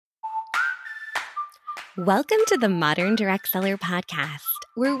Welcome to the Modern Direct Seller Podcast,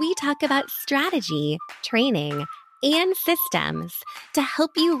 where we talk about strategy, training, and systems to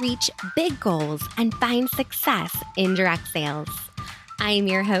help you reach big goals and find success in direct sales. I'm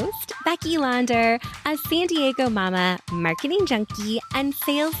your host, Becky Launder, a San Diego mama, marketing junkie, and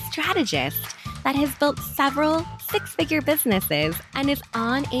sales strategist that has built several six-figure businesses and is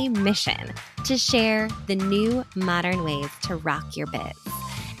on a mission to share the new modern ways to rock your biz.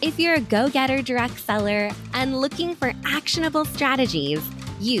 If you're a go-getter direct seller and looking for actionable strategies,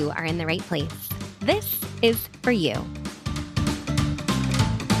 you are in the right place. This is for you.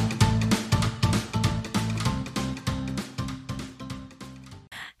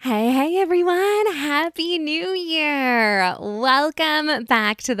 Hey everyone. Happy New Year. Welcome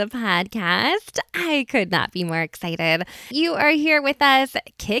back to the podcast. I could not be more excited. You are here with us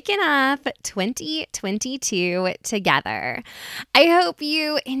kicking off 2022 together. I hope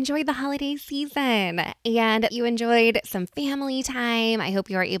you enjoyed the holiday season and you enjoyed some family time. I hope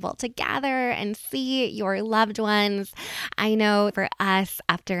you are able to gather and see your loved ones. I know for us,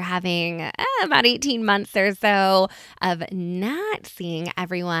 after having about 18 months or so of not seeing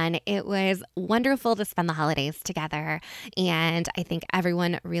everyone, it was wonderful to spend the holidays together. And I think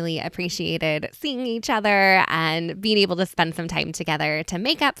everyone really appreciated seeing each other and being able to spend some time together to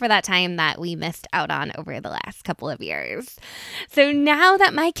make up for that time that we missed out on over the last couple of years. So now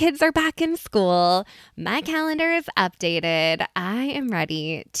that my kids are back in school, my calendar is updated. I am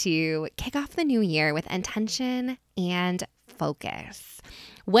ready to kick off the new year with intention and focus.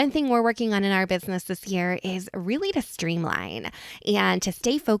 One thing we're working on in our business this year is really to streamline and to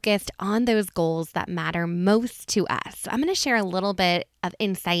stay focused on those goals that matter most to us. So I'm going to share a little bit of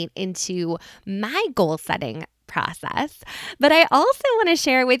insight into my goal setting process, but I also want to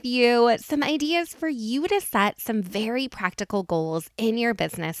share with you some ideas for you to set some very practical goals in your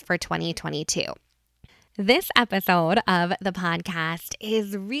business for 2022. This episode of the podcast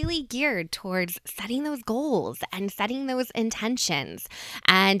is really geared towards setting those goals and setting those intentions.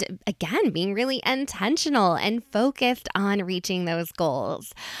 And again, being really intentional and focused on reaching those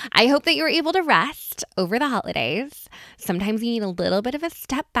goals. I hope that you're able to rest over the holidays. Sometimes you need a little bit of a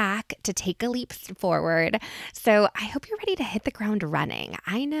step back to take a leap forward. So I hope you're ready to hit the ground running.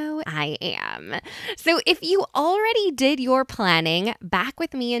 I know I am. So if you already did your planning back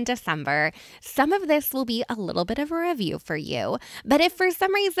with me in December, some of this will be a little bit of a review for you. But if for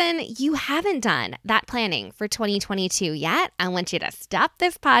some reason you haven't done that planning for 2022 yet, I want you to stop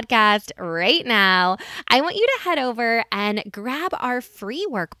this podcast right now. I want you to head over and grab our free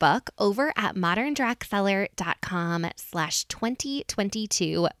workbook over at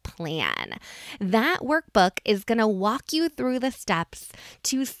moderndirectseller.com/2022 plan. That workbook is going to walk you through the steps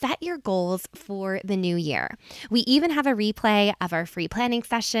to set your goals for the new year. We even have a replay of our free planning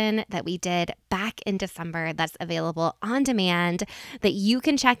session that we did back in December that's available on demand that you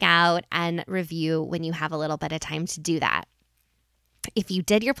can check out and review when you have a little bit of time to do that. If you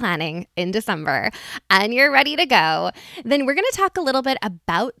did your planning in December and you're ready to go, then we're going to talk a little bit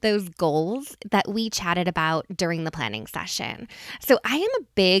about those goals that we chatted about during the planning session. So I am a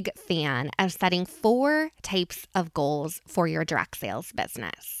big fan of setting 4 types of goals for your direct sales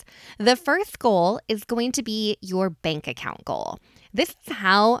business. The first goal is going to be your bank account goal. This is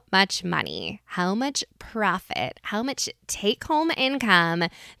how much money, how much profit, how much take-home income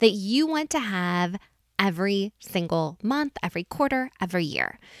that you want to have every single month, every quarter, every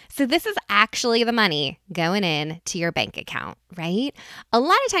year. So this is actually the money going in to your bank account, right? A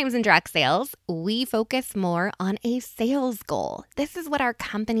lot of times in direct sales, we focus more on a sales goal. This is what our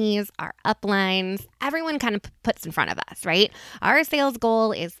companies, our uplines, everyone kind of puts in front of us, right? Our sales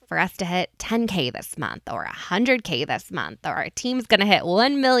goal is for us to hit 10K this month or 100K this month, or our team's going to hit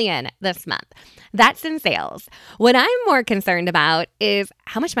 1 million this month. That's in sales. What I'm more concerned about is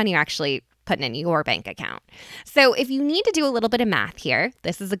how much money you're actually putting in your bank account. So if you need to do a little bit of math here,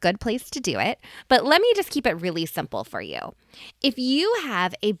 this is a good place to do it. But let me just keep it really simple for you. If you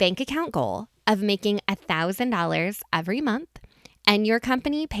have a bank account goal of making $1,000 every month and your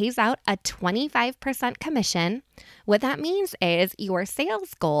company pays out a 25% commission, what that means is your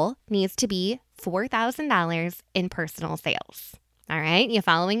sales goal needs to be $4,000 in personal sales. All right, you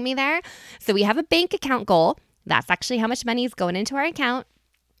following me there? So we have a bank account goal. That's actually how much money is going into our account.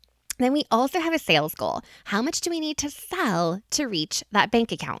 Then we also have a sales goal. How much do we need to sell to reach that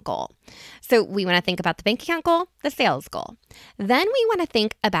bank account goal? So we want to think about the bank account goal, the sales goal. Then we want to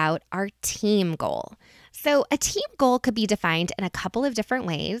think about our team goal. So, a team goal could be defined in a couple of different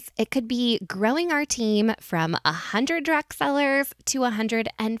ways. It could be growing our team from 100 direct sellers to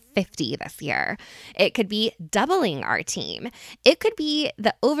 150 this year. It could be doubling our team. It could be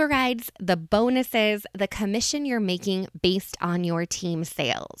the overrides, the bonuses, the commission you're making based on your team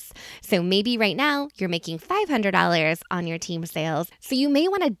sales. So, maybe right now you're making $500 on your team sales. So, you may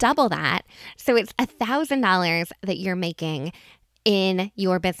want to double that. So, it's $1,000 that you're making in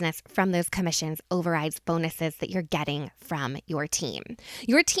your business from those commissions, overrides, bonuses that you're getting from your team.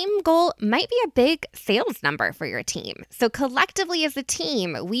 Your team goal might be a big sales number for your team. So collectively as a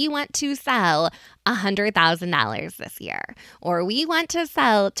team, we want to sell $100,000 this year, or we want to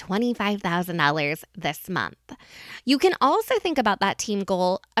sell $25,000 this month. You can also think about that team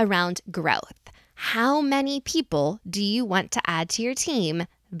goal around growth. How many people do you want to add to your team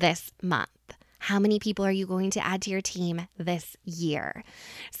this month? How many people are you going to add to your team this year?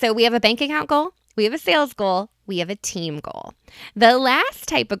 So we have a bank account goal, we have a sales goal, we have a team goal. The last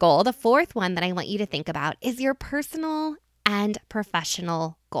type of goal, the fourth one that I want you to think about, is your personal and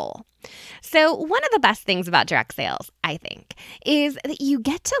professional goal. So one of the best things about direct sales, I think, is that you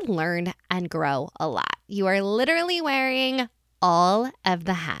get to learn and grow a lot. You are literally wearing all of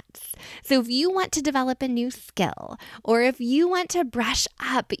the hats. So if you want to develop a new skill, or if you want to brush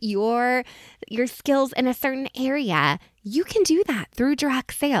up your skills in a certain area, you can do that through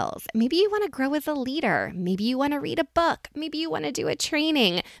direct sales. Maybe you want to grow as a leader. Maybe you want to read a book. Maybe you want to do a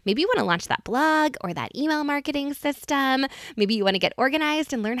training. Maybe you want to launch that blog or that email marketing system. Maybe you want to get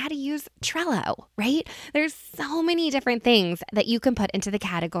organized and learn how to use Trello, right? There's so many different things that you can put into the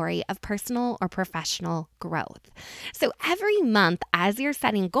category of personal or professional growth. So every month, as you're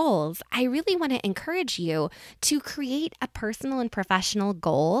setting goals, I really want to encourage you to create a personal and professional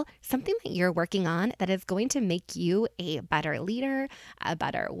goal, something that you're working on that is going to make you a better leader, a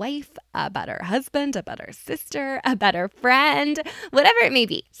better wife, a better husband, a better sister, a better friend, whatever it may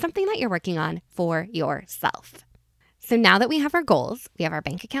be, something that you're working on for yourself. So now that we have our goals, we have our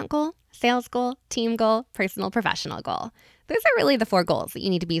bank account goal, sales goal, team goal, personal, professional goal. Those are really the 4 goals that you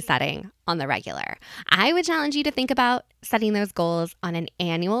need to be setting on the regular. I would challenge you to think about setting those goals on an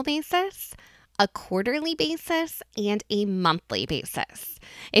annual basis, a quarterly basis, and a monthly basis.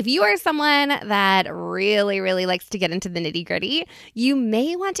 If you are someone that really likes to get into the nitty-gritty, you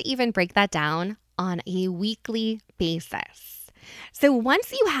may want to even break that down on a weekly basis. So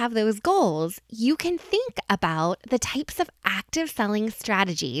once you have those goals, you can think about the types of active selling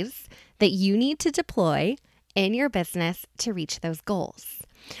strategies that you need to deploy in your business to reach those goals.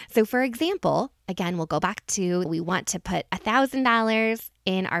 So for example, again, we'll go back to, we want to put $1,000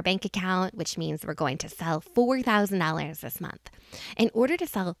 in our bank account, which means we're going to sell $4,000 this month. In order to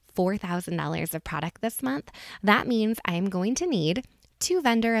sell $4,000 of product this month, that means I am going to need 2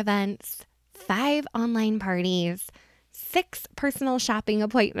 vendor events, 5 online parties, 6 personal shopping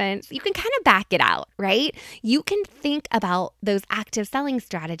appointments. You can kind of back it out, right? You can think about those active selling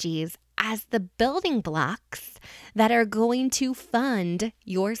strategies as the building blocks that are going to fund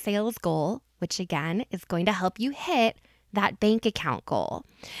your sales goal, which again is going to help you hit that bank account goal.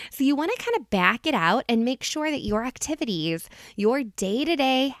 So you want to kind of back it out and make sure that your activities, your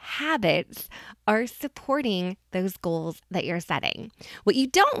day-to-day habits are supporting those goals that you're setting. What you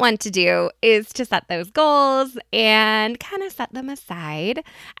don't want to do is to set those goals and kind of set them aside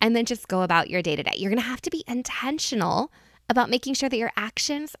and then just go about your day-to-day. You're going to have to be intentional about making sure that your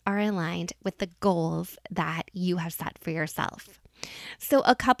actions are aligned with the goals that you have set for yourself. So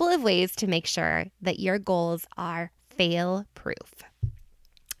a couple of ways to make sure that your goals are fail-proof.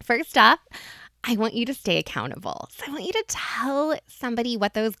 First off, I want you to stay accountable. So I want you to tell somebody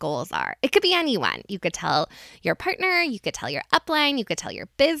what those goals are. It could be anyone. You could tell your partner, you could tell your upline, you could tell your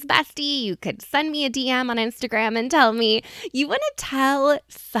biz bestie, you could send me a DM on Instagram and tell me. You want to tell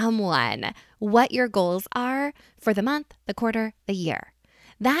someone what your goals are for the month, the quarter, the year.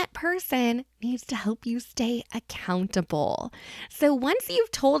 That person needs to help you stay accountable. So once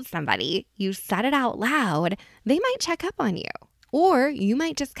you've told somebody, you said it out loud, they might check up on you. Or you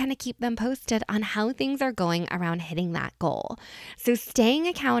might just kind of keep them posted on how things are going around hitting that goal. So staying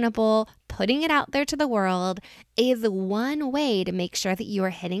accountable, putting it out there to the world is one way to make sure that you are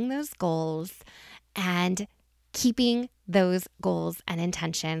hitting those goals and keeping those goals and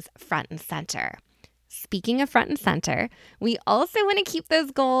intentions front and center. Speaking of front and center, we also want to keep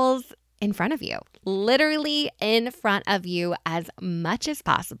those goals in front of you, literally in front of you as much as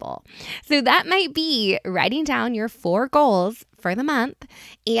possible. So that might be writing down your 4 goals for the month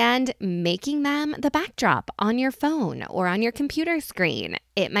and making them the backdrop on your phone or on your computer screen.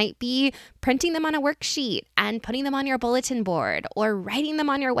 It might be printing them on a worksheet and putting them on your bulletin board, or writing them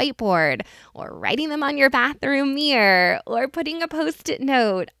on your whiteboard, or writing them on your bathroom mirror, or putting a Post-it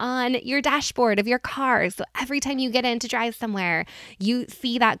note on your dashboard of your car. So every time you get in to drive somewhere, you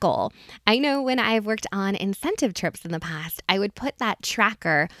see that goal. I know when I've worked on incentive trips in the past, I would put that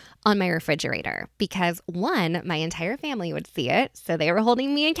tracker on my refrigerator because one, my entire family would see it, so they were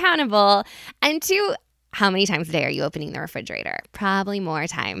holding me accountable, and two, how many times a day are you opening the refrigerator? Probably more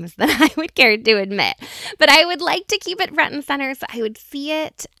times than I would care to admit. But I would like to keep it front and center so I would see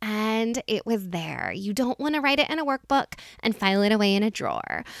it and it was there. You don't want to write it in a workbook and file it away in a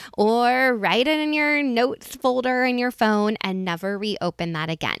drawer, or write it in your notes folder in your phone and never reopen that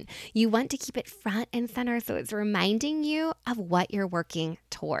again. You want to keep it front and center so it's reminding you of what you're working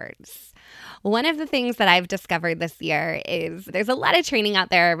towards. One of the things that I've discovered this year is there's a lot of training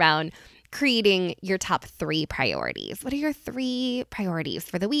out there around creating your top 3 priorities. What are your 3 priorities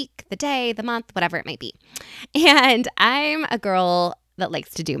for the week, the day, the month, whatever it might be? And I'm a girl that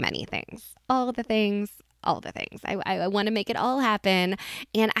likes to do many things, all the things. I want to make it all happen.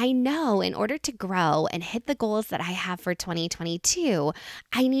 And I know in order to grow and hit the goals that I have for 2022,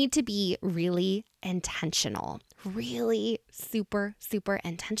 I need to be really intentional, really super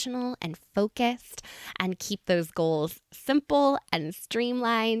intentional and focused, and keep those goals simple and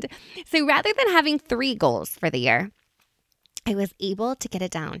streamlined. So rather than having 3 goals for the year, I was able to get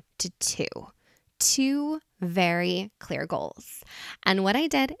it down to 2 very clear goals. And what I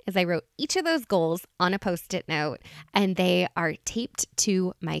did is I wrote each of those goals on a Post-it note, and they are taped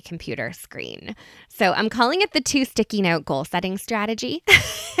to my computer screen. So I'm calling it the 2 sticky note goal setting strategy.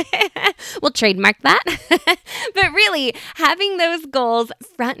 We'll trademark that. But really, having those goals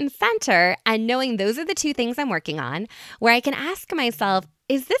front and center and knowing those are the 2 things I'm working on, where I can ask myself,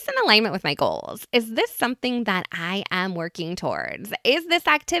 is this in alignment with my goals? Is this something that I am working towards? Is this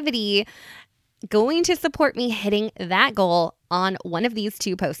activity going to support me hitting that goal on one of these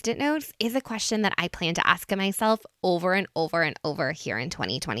 2 Post-it notes? Is a question that I plan to ask myself over and over and over here in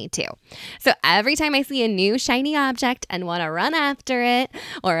 2022. So every time I see a new shiny object and want to run after it,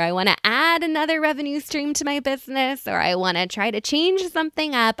 or I want to add another revenue stream to my business, or I want to try to change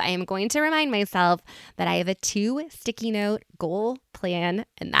something up, I am going to remind myself that I have a 2 sticky note goal plan,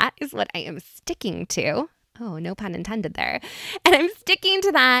 and that is what I am sticking to. Oh, no pun intended there. And I'm sticking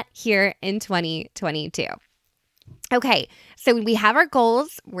to that here in 2022. Okay, so we have our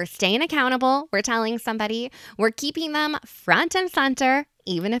goals. We're staying accountable. We're telling somebody. We're keeping them front and center,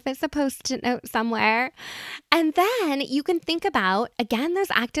 even if it's a Post-it note somewhere. And then you can think about, again,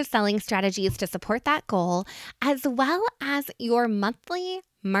 those active selling strategies to support that goal, as well as your monthly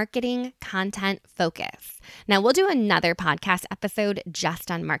marketing content focus. Now, we'll do another podcast episode just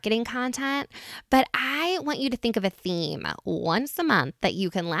on marketing content, but I want you to think of a theme once a month that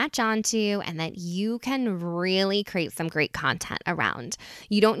you can latch onto and that you can really create some great content around.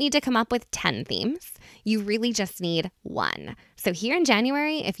 You don't need to come up with 10 themes. You really just need 1. So here in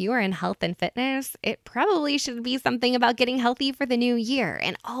January, if you are in health and fitness, it probably should be something about getting healthy for the new year.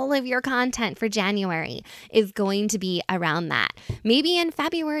 And all of your content for January is going to be around that. Maybe in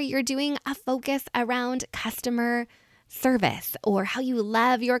February, you're doing a focus around customer service or how you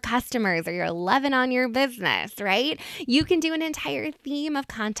love your customers, or you're loving on your business, right? You can do an entire theme of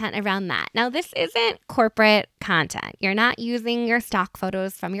content around that. Now, this isn't corporate content. You're not using your stock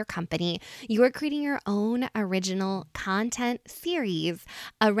photos from your company. You are creating your own original content series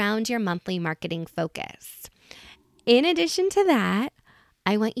around your monthly marketing focus. In addition to that,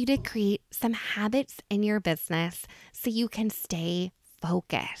 I want you to create some habits in your business so you can stay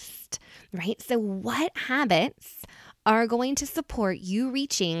focused, right? So what habits are going to support you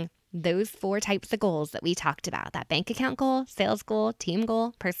reaching those 4 types of goals that we talked about? That bank account goal, sales goal, team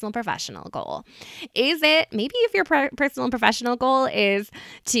goal, personal professional goal. Is it, maybe if your personal and professional goal is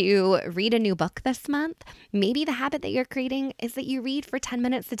to read a new book this month, maybe the habit that you're creating is that you read for 10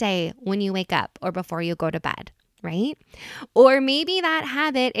 minutes a day when you wake up or before you go to bed, right? Or maybe that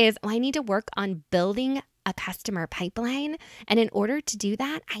habit is, I need to work on building a customer pipeline. And in order to do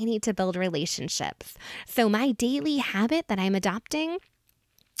that, I need to build relationships. So my daily habit that I'm adopting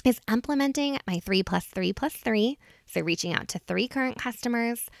is implementing my 3+3+3. So reaching out to 3 current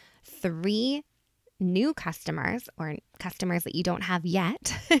customers, 3 new customers or customers that you don't have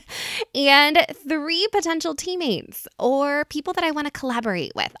yet, and 3 potential teammates or people that I want to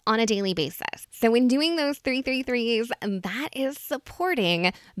collaborate with on a daily basis. So in doing those 3 that is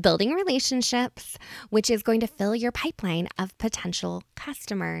supporting building relationships, which is going to fill your pipeline of potential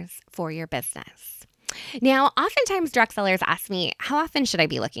customers for your business. Now, oftentimes direct sellers ask me, how often should I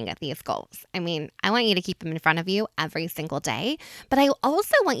be looking at these goals? I mean, I want you to keep them in front of you every single day, but I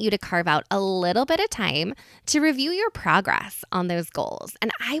also want you to carve out a little bit of time to review your progress on those goals.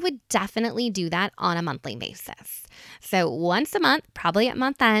 And I would definitely do that on a monthly basis. So once a month, probably at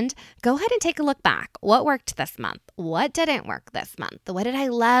month end, go ahead and take a look back. What worked this month? What didn't work this month? What did I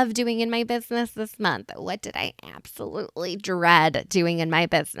love doing in my business this month? What did I absolutely dread doing in my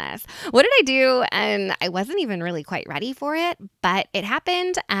business? What did I do and I wasn't even really quite ready for it, but it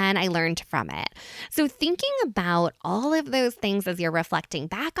happened and I learned from it. So thinking about all of those things as you're reflecting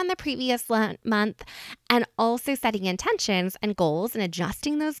back on the previous month and also setting intentions and goals and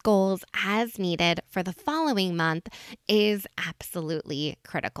adjusting those goals as needed for the following month is absolutely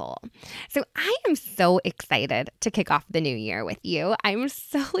critical. So I am so excited to kick off the new year with you. I'm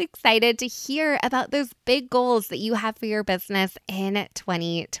so excited to hear about those big goals that you have for your business in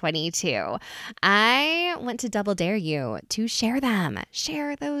 2022. I want to double dare you to share them.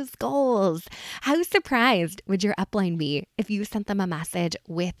 Share those goals. How surprised would your upline be if you sent them a message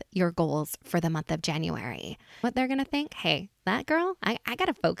with your goals for the month of January? What they're going to think? Hey, that girl, I got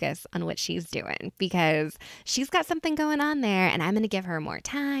to focus on what she's doing because she's got something going on there and I'm going to give her more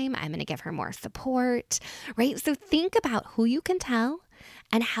time. I'm going to give her more support, right? So think about who you can tell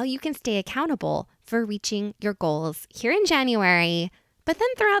and how you can stay accountable for reaching your goals here in January. But then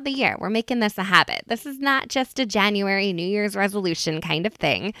throughout the year, we're making this a habit. This is not just a January New Year's resolution kind of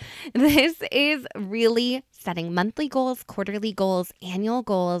thing. This is really setting monthly goals, quarterly goals, annual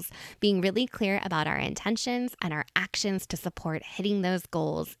goals, being really clear about our intentions and our actions to support hitting those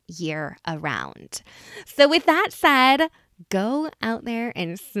goals year around. So with that said, go out there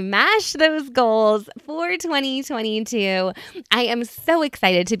and smash those goals for 2022. I am so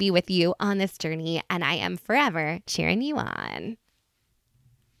excited to be with you on this journey, and I am forever cheering you on.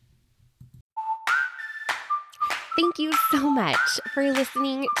 Thank you so much for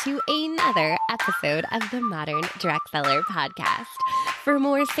listening to another episode of the Modern Direct Seller Podcast. For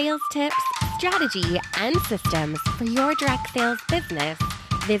more sales tips, strategy, and systems for your direct sales business,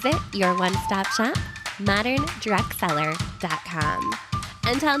 visit your one-stop shop, moderndirectseller.com.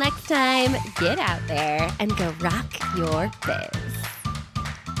 Until next time, get out there and go rock your biz.